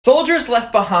Soldiers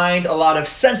left behind a lot of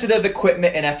sensitive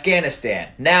equipment in Afghanistan.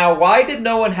 Now, why did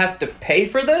no one have to pay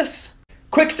for this?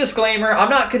 Quick disclaimer, I'm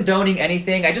not condoning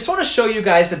anything. I just want to show you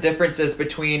guys the differences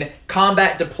between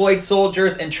combat deployed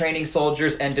soldiers and training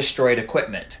soldiers and destroyed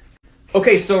equipment.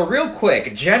 Okay, so real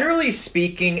quick, generally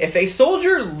speaking, if a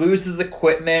soldier loses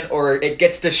equipment or it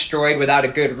gets destroyed without a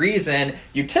good reason,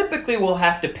 you typically will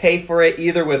have to pay for it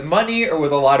either with money or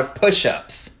with a lot of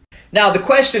push-ups. Now, the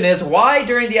question is, why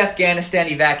during the Afghanistan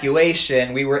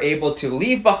evacuation we were able to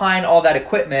leave behind all that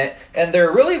equipment and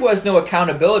there really was no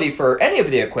accountability for any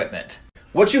of the equipment?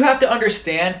 What you have to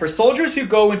understand, for soldiers who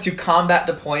go into combat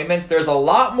deployments, there's a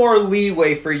lot more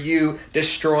leeway for you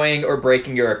destroying or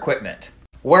breaking your equipment.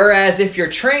 Whereas if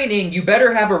you're training, you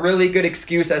better have a really good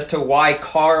excuse as to why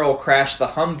Carl crashed the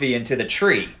Humvee into the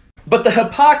tree. But the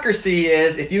hypocrisy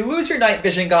is, if you lose your night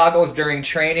vision goggles during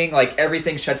training, like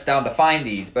everything shuts down to find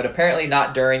these, but apparently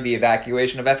not during the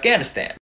evacuation of Afghanistan.